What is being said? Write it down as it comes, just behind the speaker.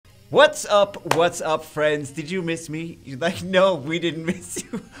What's up, friends? Did you miss me? You're like, no, we didn't miss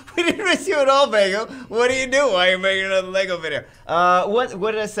you. We didn't miss you at all, Bagel. What do you do? Why are you making another Lego video? What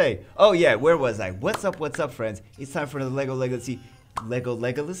did I say? Oh yeah, where was I? What's up, friends? It's time for another Lego Legacy. Lego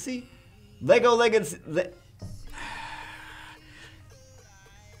Legacy? Lego Legacy.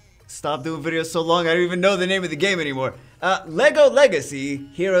 Stop doing videos so long, I don't even know the name of the game anymore. Lego Legacy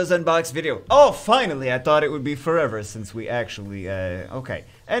Heroes Unboxed video. Oh, finally, I thought it would be forever since we actually, okay.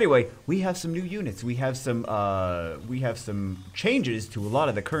 Anyway, we have some new units. We have some changes to a lot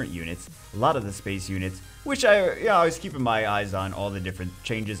of the current units, a lot of the space units, which I was keeping my eyes on all the different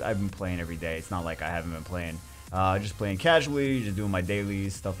changes. I've been playing every day. It's not like I haven't been playing, just playing casually, just doing my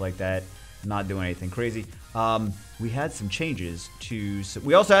dailies, stuff like that. Not doing anything crazy. We had some changes to.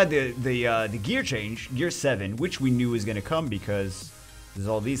 We also had the gear change, Gear 7, which we knew was going to come because there's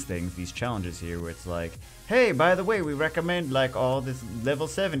all these things, these challenges here, where it's like, hey, by the way, we recommend like all this level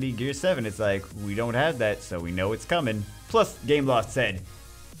 70 Gear 7. It's like we don't have that, so we know it's coming. Plus, GameLoft said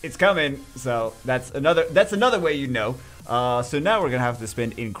it's coming, so that's another way you know. So now we're gonna have to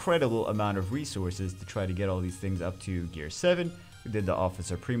spend incredible amount of resources to try to get all these things up to Gear 7. We did the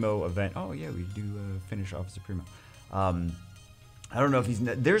Officer Primo event. Oh yeah, we do finish Officer Primo. I don't know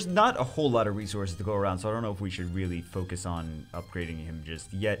if there's not a whole lot of resources to go around, so I don't know if we should really focus on upgrading him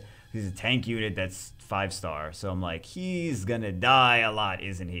just yet. He's a tank unit that's 5-star, so I'm like, he's gonna die a lot,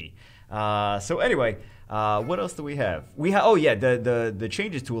 isn't he? So anyway, what else do we have? Oh yeah, the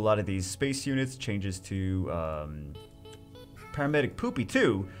changes to a lot of these space units, changes to Paramedic Poopy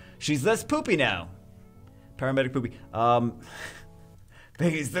too. She's less poopy now. Paramedic Poopy.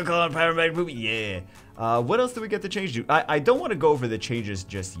 Piggy's still calling Paramedic Poopy. Yeah. What else do we get to change to? I don't want to go over the changes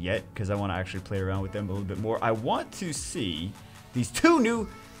just yet because I want to actually play around with them a little bit more. I want to see these two new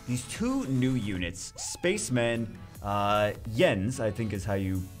units. Spaceman Jens, I think is how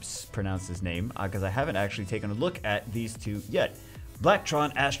you pronounce his name, because I haven't actually taken a look at these two yet.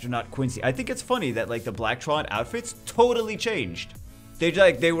 Blacktron Astronaut Quincy. I think it's funny that like the Blacktron outfits totally changed.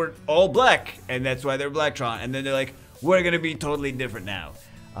 They were all black, and that's why they're Blacktron, and then they're like, we're gonna be totally different now.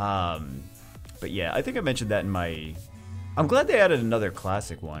 But yeah, I think I mentioned that in my. I'm glad they added another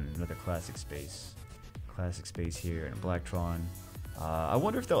classic one, another classic space here, and a Blacktron. I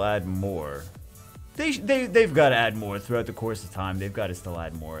wonder if they'll add more. They've got to add more throughout the course of time. They've got to still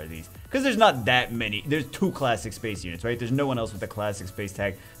add more of these because there's not that many. There's 2 classic space units, right? There's no one else with a classic space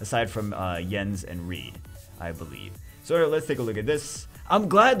tag aside from Jens and Reed, I believe. So let's take a look at this. I'm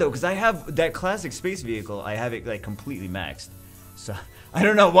glad though, because I have that classic space vehicle. I have it like completely maxed. So I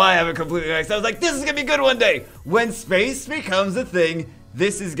don't know why I have it completely maxed. I was like, this is gonna be good one day. When space becomes a thing,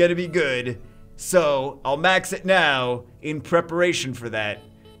 this is gonna be good. So I'll max it now in preparation for that,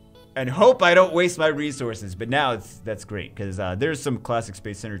 and hope I don't waste my resources. But now that's great because there's some classic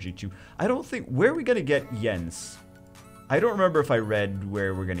space synergy too. I don't think where are we gonna get Jens. I don't remember if I read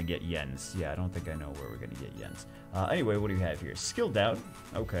where we're gonna get Jens. Yeah, I don't think I know where we're gonna get Jens. Anyway, what do we have here? Skill down.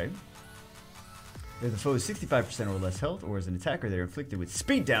 Okay. If the foe is 65% or less health, or as an attacker, they're inflicted with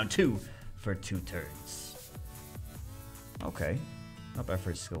speed down 2 for 2 turns. Okay. Not bad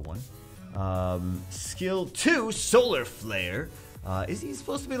for skill 1. Skill 2, Solar Flare. Is he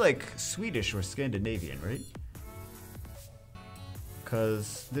supposed to be like Swedish or Scandinavian, right?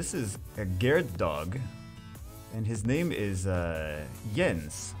 Because this is a Gerd dog, and his name is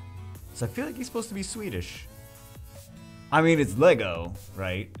Jens. So I feel like he's supposed to be Swedish. I mean, it's Lego,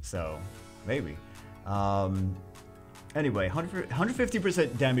 right? So, maybe. Anyway,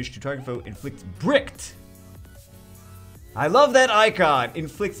 150% damage to target foe, inflicts bricked. I love that icon.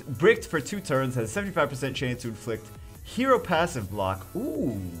 Inflicts bricked for 2 turns, has a 75% chance to inflict hero passive block.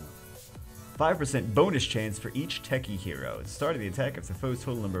 Ooh. 5% bonus chance for each techie hero. At the start of the attack, if the foe's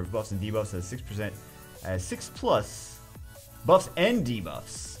total number of buffs and debuffs has 6%, has 6+ buffs and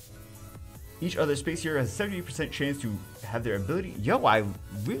debuffs. Each other space hero has a 70% chance to have their ability. Yo, I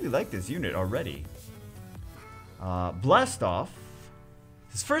really like this unit already. Blast off.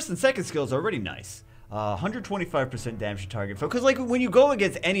 His first and second skills are already nice. 125% damage to target foe. Because like when you go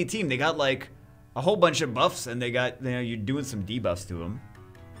against any team, they got like a whole bunch of buffs, and they got, you know, you're doing some debuffs to them.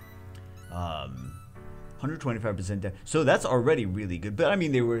 125% damage. So that's already really good. But I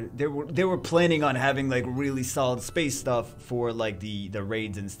mean, they were planning on having like really solid space stuff for like the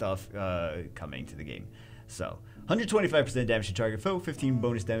raids and stuff coming to the game. So 125% damage to target foe, 15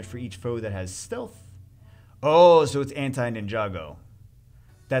 bonus damage for each foe that has stealth. Oh, so it's anti-Ninjago.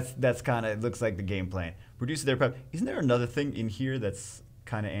 That's kind of, it looks like the game plan. Reduces their pep. Isn't there another thing in here that's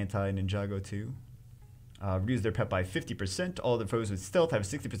kind of anti-Ninjago too? Reduce their pep by 50%. All the foes with stealth have a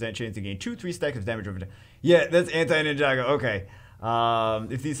 60% chance to gain 2-3 stacks of damage over time. Yeah, that's anti-Ninjago. Okay.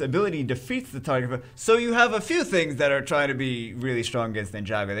 If this ability defeats the target, so you have a few things that are trying to be really strong against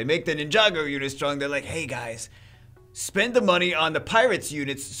Ninjago. They make the Ninjago unit strong. They're like, hey guys, spend the money on the Pirates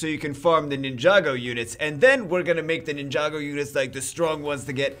units so you can farm the Ninjago units, and then we're gonna make the Ninjago units like the strong ones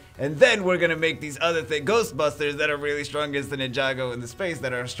to get, and then we're gonna make these other things, Ghostbusters, that are really strong against the Ninjago, and the Space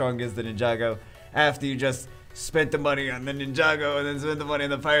that are strong against the Ninjago, after you just spent the money on the Ninjago and then spent the money on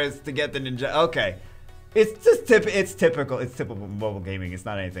the Pirates to get the Ninjago. Okay. It's just it's typical mobile gaming. It's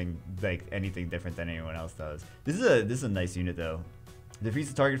not anything different than anyone else does. This is a nice unit though.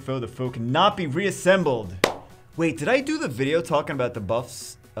 Defeats the target foe. The foe cannot be reassembled. Wait, did I do the video talking about the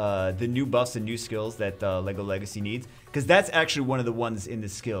buffs, the new buffs and new skills that Lego Legacy needs? Because that's actually one of the ones in the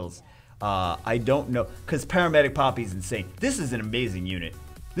skills. I don't know, because Paramedic Poppy is insane. This is an amazing unit.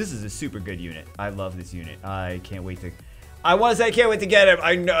 This is a super good unit. I love this unit. I can't wait to. I want to say I can't wait to get him.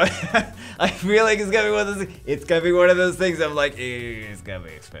 I know. I feel like it's gonna be one of those. It's gonna be one of those things. I'm like, it's gonna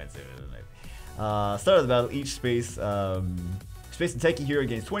be expensive, isn't it? Start of the battle. Each space and techie hero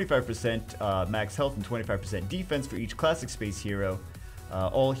gains 25% max health and 25% defense for each classic space hero.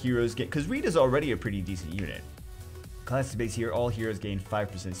 All heroes get, because Rita's already a pretty decent unit. Classic space hero. All heroes gain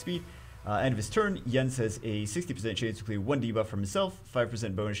 5% speed. End of his turn, Jens has a 60% chance to clear one debuff from himself.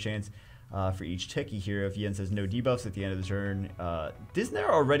 5% bonus chance. For each techie hero, if Jens has no debuffs at the end of the turn. Isn't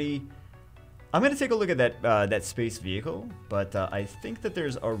there already... I'm going to take a look at that space vehicle, but I think that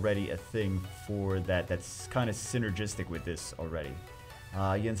there's already a thing for that that's kind of synergistic with this already.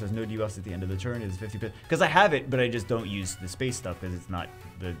 Jens has no debuffs at the end of the turn. It's 50%. Because I have it, but I just don't use the space stuff because it's not...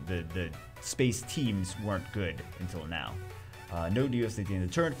 The space teams weren't good until now. No debuffs at the end of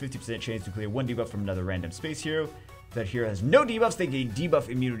the turn. 50% chance to clear one debuff from another random space hero. That hero has no debuffs, they gain debuff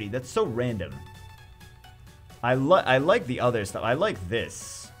immunity. That's so random. I like the other stuff. I like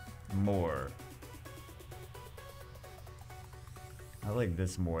this more. I like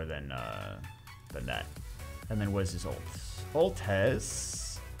this more than that. And then what is his ult? Ult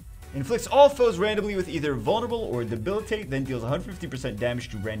has... Inflicts all foes randomly with either vulnerable or debilitate, then deals 150% damage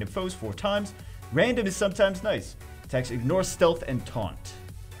to random foes 4 times. Random is sometimes nice. Attacks ignore stealth and taunt.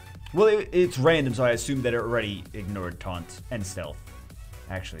 Well, it's random, so I assume that it already ignored taunt and stealth.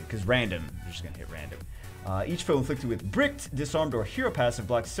 Actually, because random, you're just going to hit random. Each foe inflicted with bricked, disarmed, or hero passive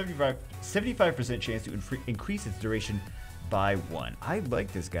blocks 75% chance to increase its duration by 1. I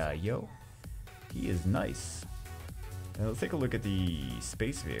like this guy, yo. He is nice. Now, let's take a look at the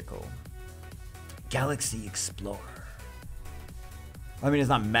space vehicle. Galaxy Explorer. I mean, it's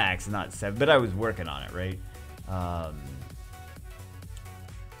not max, it's not 7, but I was working on it, right?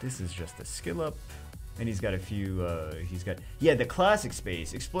 This is just a skill up, and he's got a few, yeah, the classic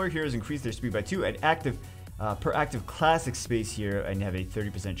space. Explorer heroes increase their speed by 2 at per active classic space hero, and have a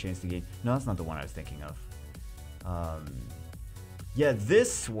 30% chance to gain. No, that's not the one I was thinking of. Yeah,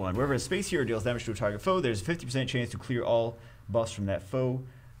 this one, wherever a space hero deals damage to a target foe, there's a 50% chance to clear all buffs from that foe.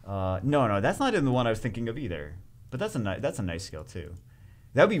 No, that's not in the one I was thinking of either. But that's a nice skill too.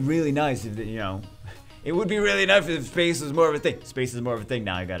 That'd be really nice if, you know, it would be really nice if space was more of a thing. Space is more of a thing.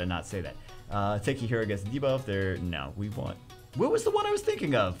 Now I gotta not say that. Techie hero gets a debuff there. No, we want. What was the one I was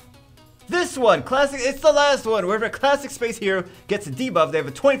thinking of? This one, classic. It's the last one. Wherever a classic space hero gets a debuff, they have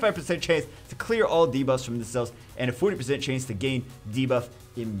a 25% chance to clear all debuffs from themselves and a 40% chance to gain debuff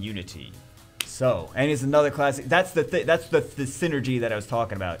immunity. So, and it's another classic. That's the synergy that I was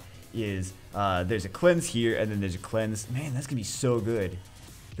talking about. Is there's a cleanse here and then there's a cleanse. Man, that's gonna be so good.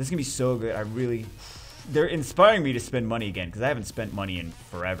 That's gonna be so good. I really. They're inspiring me to spend money again because I haven't spent money in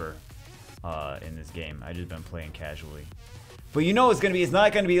forever in this game. I've just been playing casually. But you know it's gonna be. It's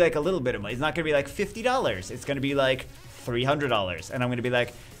not gonna be like a little bit of money. It's not gonna be like $50. It's gonna be like $300, and I'm gonna be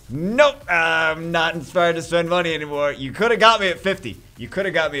like, nope, I'm not inspired to spend money anymore. You could have got me at 50. You could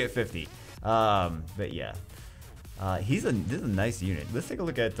have got me at 50. But yeah, this is a nice unit. Let's take a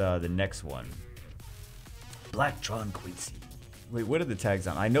look at the next one. Blacktron Quincy. Wait, what are the tags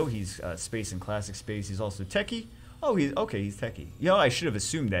on? I know he's space and classic space. He's also techie. Oh, he's okay. He's techie. You know, I should have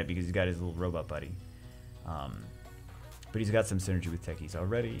assumed that because he's got his little robot buddy. But he's got some synergy with techies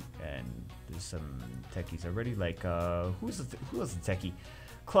already, and there's some techies already. Like who was the techie?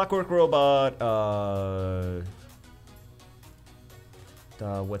 Clockwork Robot.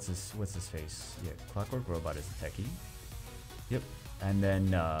 What's his face? Yeah, Clockwork Robot is a techie. Yep. And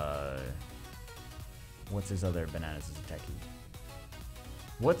then what's his other bananas is a techie?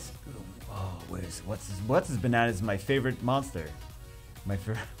 What's his bananas? My favorite monster. My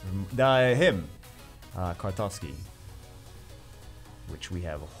favorite him. Kartovsky. Which we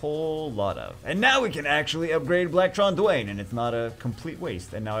have a whole lot of. And now we can actually upgrade Blacktron Dwayne, and it's not a complete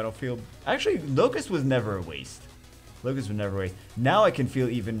waste. And now I don't feel... Actually, Locust was never a waste. Locust would never waste. Now I can feel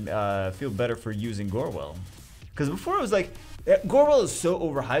even feel better for using Gorwell. Because before I was like, Gorwell is so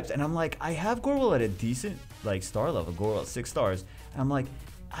overhyped, and I'm like, I have Gorwell at a decent like star level, Gorwell at 6 stars, and I'm like,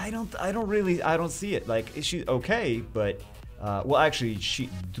 I don't see it. Like, she's okay, but well, actually,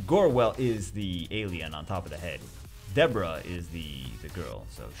 Gorwell is the alien on top of the head. Deborah is the girl,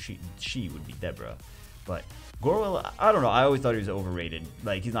 so she would be Deborah. But Gorwell, I don't know. I always thought he was overrated.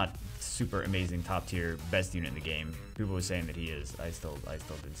 Like, he's not super amazing, top tier, best unit in the game. People were saying that he is. I still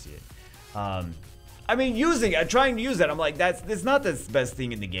didn't see it. I mean, trying to use it, I'm like, it's not the best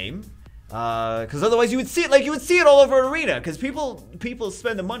thing in the game. Because otherwise you would see it, like you would see it all over Arena. Because people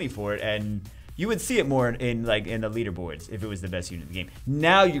spend the money for it, and you would see it more in the leaderboards if it was the best unit in the game.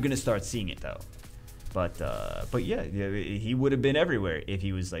 Now you're gonna start seeing it though. But yeah, he would have been everywhere if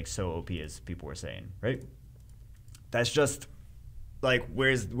he was like so OP as people were saying, right? That's just like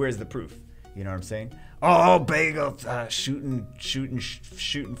where's the proof? You know what I'm saying? Oh, Bagel, shooting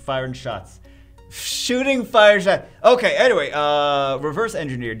firing shots. Shooting fire shot. Okay, anyway, reverse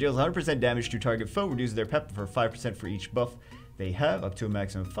engineer deals 100% damage to target foe, reduces their pep for 5% for each buff they have, up to a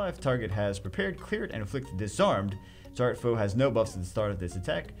maximum of 5. Target has prepared, cleared, and inflicted disarmed. Target foe has no buffs at the start of this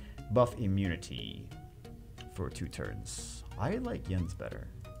attack. Buff immunity for 2 turns. I like Yen's better.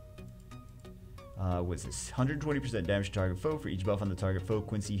 What's this? 120% damage to target foe for each buff on the target foe.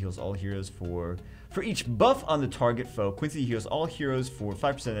 Quincy heals all heroes for each buff on the target foe. Quincy heals all heroes for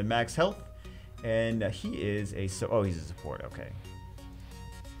 5% of max health. And he is he's a support, okay.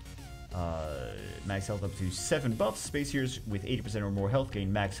 Max health up to 7 buffs. Space heroes with 80% or more health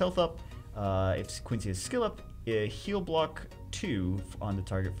gain max health up. If Quincy has skill up, heal block 2 on the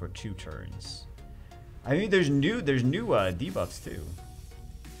target for 2 turns. I mean, there's new debuffs too.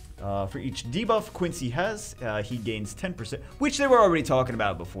 For each debuff Quincy has, he gains 10%, which they were already talking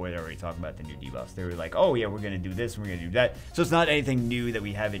about before. They were already talking about the new debuffs. They were like, oh yeah, we're gonna do this, we're gonna do that. So it's not anything new that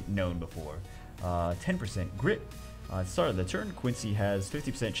we haven't known before. 10% grit. At the start of the turn, Quincy has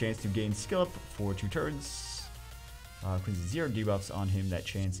 50% chance to gain skill up for 2 turns. Quincy 0 debuffs on him. That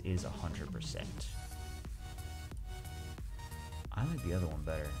chance is 100%. I like the other one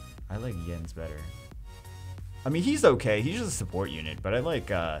better. I like Yen's better. I mean, he's okay. He's just a support unit, but I like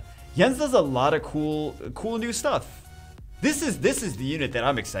Yen's does a lot of cool new stuff. This is the unit that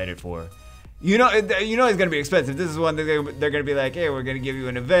I'm excited for. You know it's gonna be expensive. This is one that they're gonna be like, hey, we're gonna give you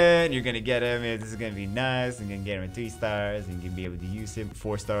an event. You're gonna get him. And this is gonna be nice. I'm gonna get him at 3 stars. And you're gonna be able to use him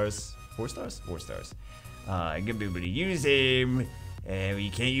 4 stars. 4 stars? 4 stars. I'm gonna be able to use him, and you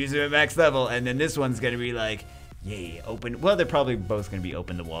can't use him at max level. And then this one's gonna be like, yay, open. Well, they're probably both gonna be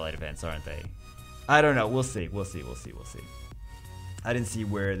open to wall-out events, aren't they? I don't know. We'll see. We'll see. I didn't see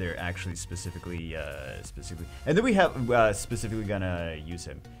where they're actually specifically. And then we have specifically gonna use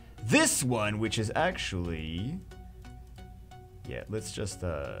him. This one, which is actually, yeah, let's just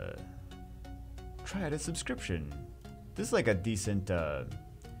try out a subscription. This is like a decent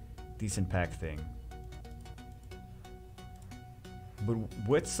pack thing. But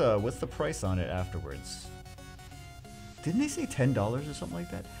what's the price on it afterwards? Didn't they say $10 or something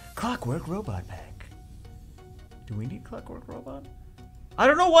like that? Clockwork Robot pack. Do we need Clockwork Robot? I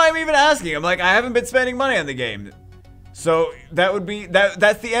don't know why I'm even asking. I'm like, I haven't been spending money on the game. So that would be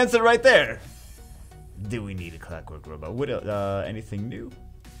that's the answer right there. Do we need a Clockwork Robot? What anything new?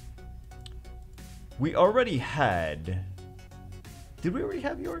 We already had. Did we already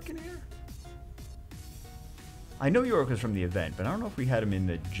have York in here? I know York was from the event, but I don't know if we had him in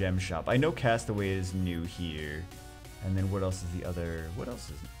the gem shop. I know Castaway is new here. And then what else is the other? What else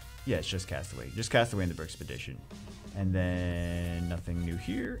is? Yeah, it's just Castaway. Just Castaway in the Expedition. And then nothing new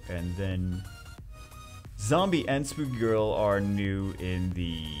here. And then Zombie and Spooky Girl are new in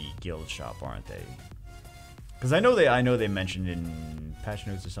the guild shop, aren't they? Because I know they mentioned in patch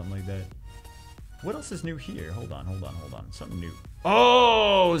notes or something like that. What else is new here? Hold on. Something new.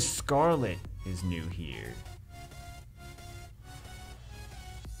 Oh, Scarlet is new here.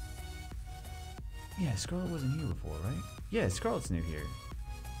 Yeah, Scarlet wasn't here before, right? Yeah, Scarlet's new here.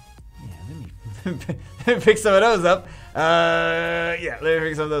 Yeah, let me pick some of those up. Yeah, let me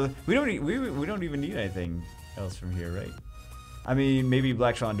pick some of those. We don't even need anything else from here, right? I mean, maybe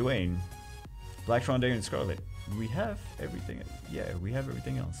Black Sean Dwayne, and Scarlet. We have everything. Yeah, we have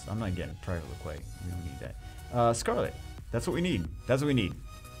everything else. I'm not getting Private LeQuay. We don't need that. Scarlet. That's what we need.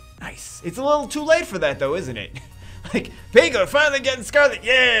 Nice. It's a little too late for that, though, isn't it? Like, Vega finally getting Scarlet.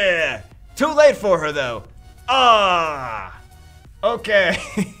 Yeah. Too late for her, though. Ah. Okay.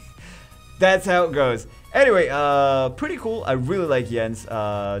 That's how it goes. Anyway, pretty cool. I really like Yen's.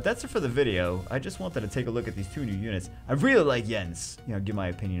 That's it for the video. I just wanted to take a look at these 2 new units. I really like Yen's. You know, give my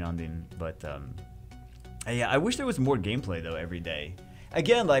opinion on them. But Yeah, I wish there was more gameplay though every day.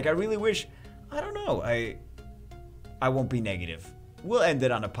 Again, like I really wish. I don't know. I won't be negative. We'll end it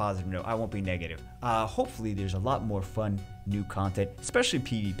on a positive note. I won't be negative. Hopefully, there's a lot more fun new content, especially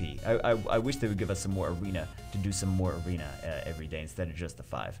PvP. I wish they would give us some more arena to do some more arena every day instead of just the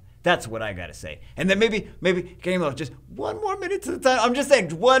 5. That's what I gotta say. And then maybe Game Love, just 1 more minute to the time. I'm just saying,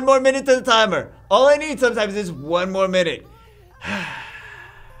 1 more minute to the timer. All I need sometimes is 1 more minute.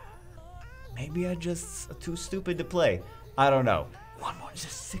 Maybe I'm just too stupid to play. I don't know. 1 more,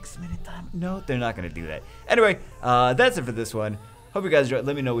 just 6-minute time. No, they're not gonna do that. Anyway, that's it for this one. Hope you guys enjoyed.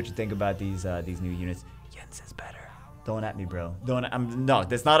 Let me know what you think about these new units. Jens is better. Don't at me, bro. No,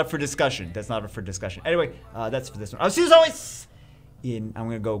 that's not up for discussion. That's not up for discussion. Anyway, that's it for this one. I'll see you as always. I'm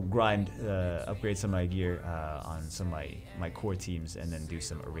gonna go grind, upgrade some of my gear on some of my core teams, and then do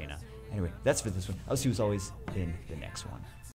some arena. Anyway, that's for this one. I'll see you as always in the next one.